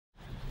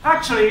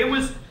Actually, it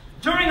was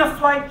during a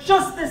flight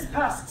just this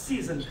past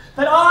season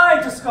that I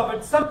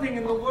discovered something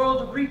in the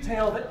world of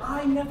retail that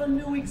I never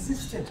knew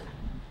existed.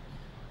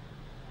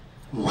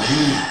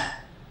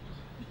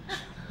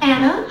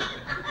 Anna?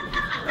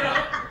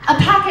 A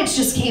package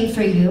just came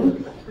for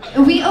you.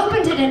 We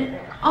opened it and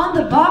on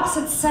the box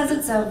it says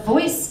it's a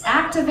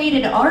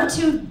voice-activated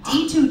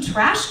R2-D2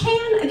 trash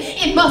can?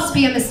 It must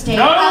be a mistake.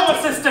 No,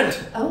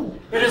 assistant! Oh.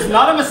 It is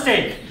not a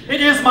mistake.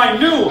 It is my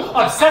new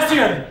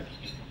obsession.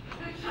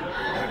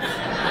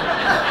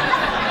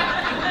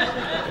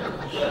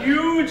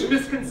 Huge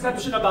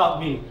misconception about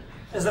me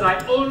is that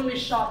I only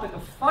shop in the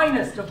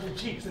finest of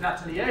boutiques and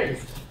ateliers.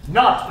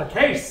 Not the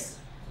case.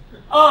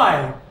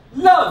 I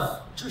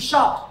love to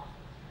shop.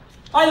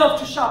 I love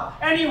to shop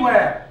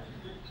anywhere.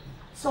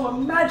 So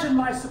imagine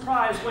my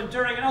surprise when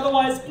during an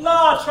otherwise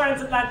blah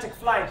transatlantic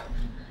flight,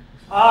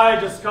 I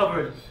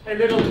discovered a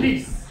little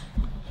piece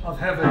of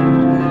heaven.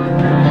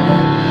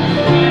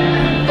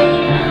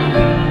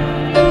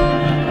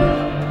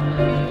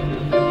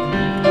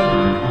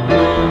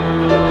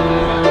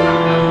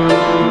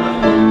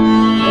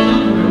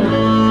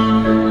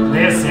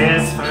 This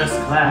is first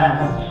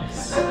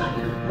class.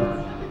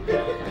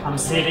 I'm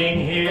sitting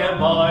here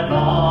bored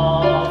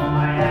off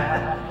my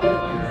ass.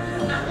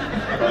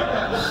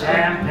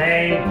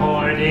 Champagne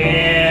poured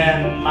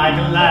in my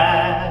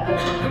glass,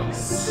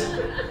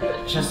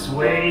 just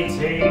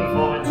waiting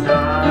for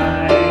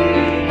time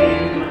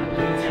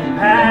to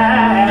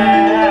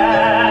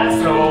pass.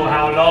 Oh,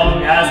 how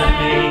long has it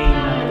been?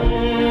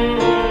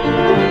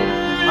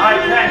 I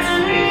can't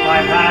sleep,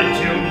 I've had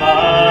too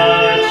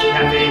much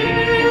caffeine.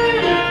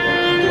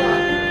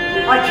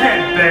 I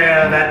can't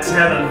bear that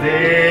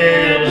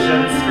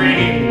television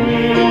screen,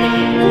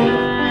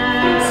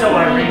 so I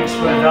reach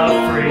for the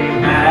free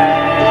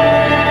magazine.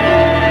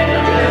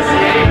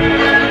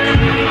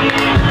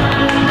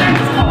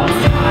 It's called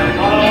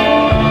SkyMall.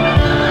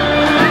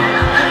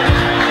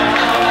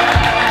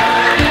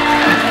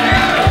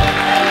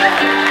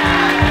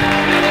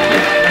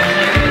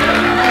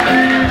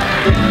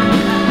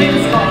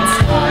 It's called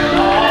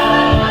SkyMall.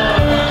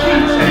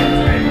 Keychains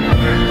make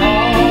good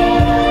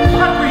calls.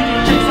 I'm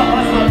reading chicks on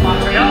Hustler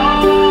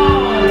Montreal,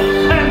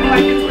 and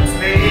blankets with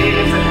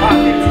sleeves and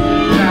pockets.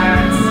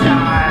 That's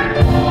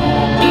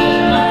SkyMall.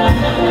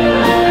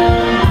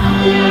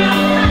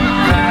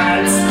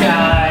 That's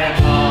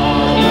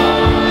SkyMall.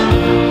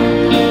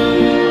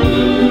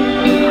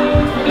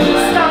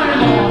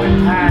 SkyMall in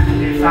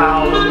Candy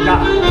Found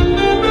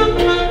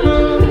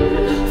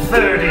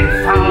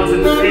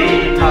 30,000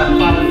 feet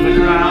above the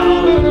ground.